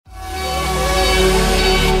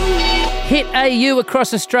Hit AU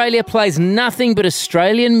across Australia plays nothing but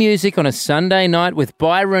Australian music on a Sunday night with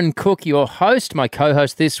Byron Cook, your host. My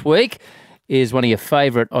co-host this week is one of your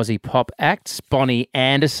favourite Aussie pop acts, Bonnie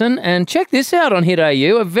Anderson. And check this out on Hit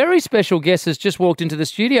AU. A very special guest has just walked into the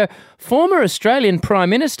studio. Former Australian Prime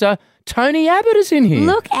Minister Tony Abbott is in here.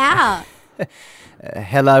 Look out.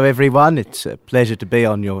 Hello, everyone. It's a pleasure to be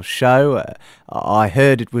on your show. I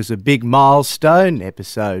heard it was a big milestone,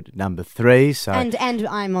 episode number 3. So, and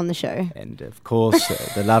I'm on the show. And, of course,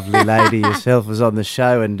 the lovely lady yourself was on the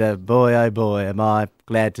show. And, boy, oh, boy, am I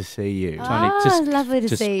glad to see you. Tony, lovely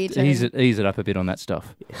to see you, Tony. Ease it up a bit on that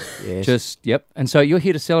stuff. Yes. Yep. And so you're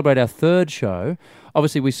here to celebrate our 3rd show.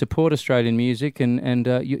 Obviously, we support Australian music, and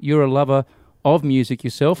you're a lover of music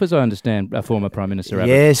yourself, as I understand, former Prime Minister Abbott.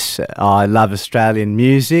 Yes, I love Australian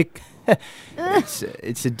music.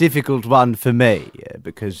 It's a difficult one for me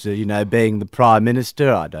because, being the Prime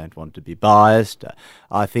Minister, I don't want to be biased.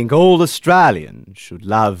 I think all Australians should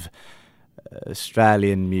love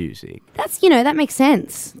Australian music. That makes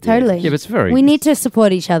sense. Totally. Yeah, but it's very... We need to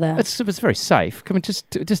support each other. It's very safe. Can we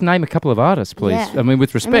just name a couple of artists, please? Yeah. I mean,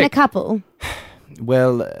 with respect. a couple.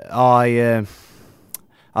 Well,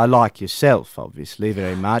 I like yourself, obviously,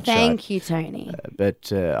 very much. Thank you, Tony.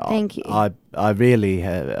 Thank you. I really,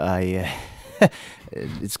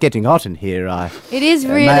 it's getting hot in here. It is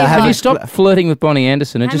really hot. hot. Have you stopped flirting with Bonnie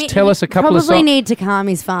Anderson and tell us a couple of songs? Probably need to calm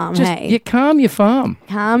his farm, calm your farm.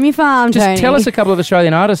 Calm your farm, Just Tony. tell us a couple of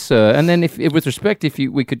Australian artists, sir, and then, if with respect,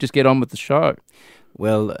 we could just get on with the show.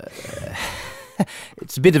 Well,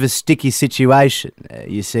 it's a bit of a sticky situation.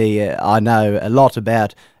 You see, I know a lot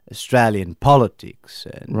about Australian politics,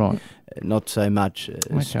 and right. Not so much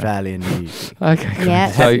Australian music. Okay,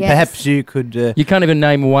 yeah. So perhaps you could... you can't even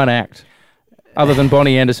name one act other than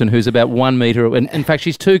Bonnie Anderson, who's about 1 metre. And in fact,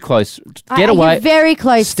 she's too close. Get away. You're very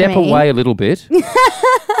close Step to me. away a little bit.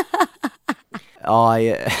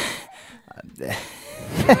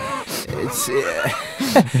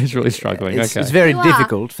 He's really struggling. It's very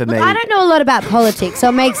difficult for me. I don't know a lot about politics, so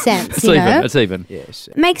it makes sense. It's even. Yes.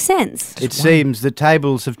 Makes sense. It seems the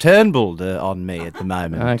tables have turned on me at the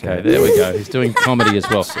moment. Okay, there we go. He's doing comedy as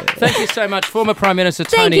well. Thank you so much, former Prime Minister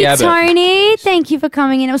Tony Abbott. Thank you, Tony. Thank you for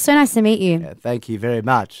coming in. It was so nice to meet you. Thank you very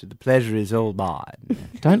much. The pleasure is all mine.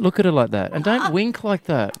 Don't look at her like that, and don't wink like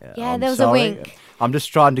that. Yeah, there was a wink. I'm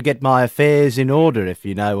just trying to get my affairs in order, if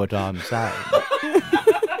you know what I'm saying.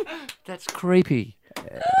 That's creepy.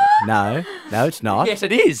 No, it's not. Yes,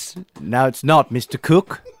 it is. No, it's not, Mr.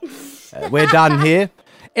 Cook. We're done here.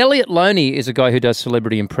 Elliot Loney is a guy who does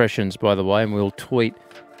celebrity impressions, by the way, and we'll tweet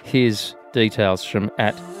his details from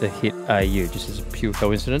 @thehitau, just as a pure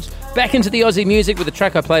coincidence. Back into the Aussie music with the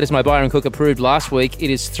track I played as my Byron Cook approved last week. It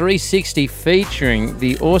is 360 featuring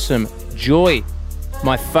the awesome Joy,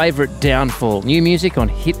 my favourite Downfall. New music on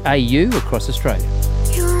Hit AU across Australia.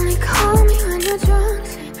 You only call me when you're drunk.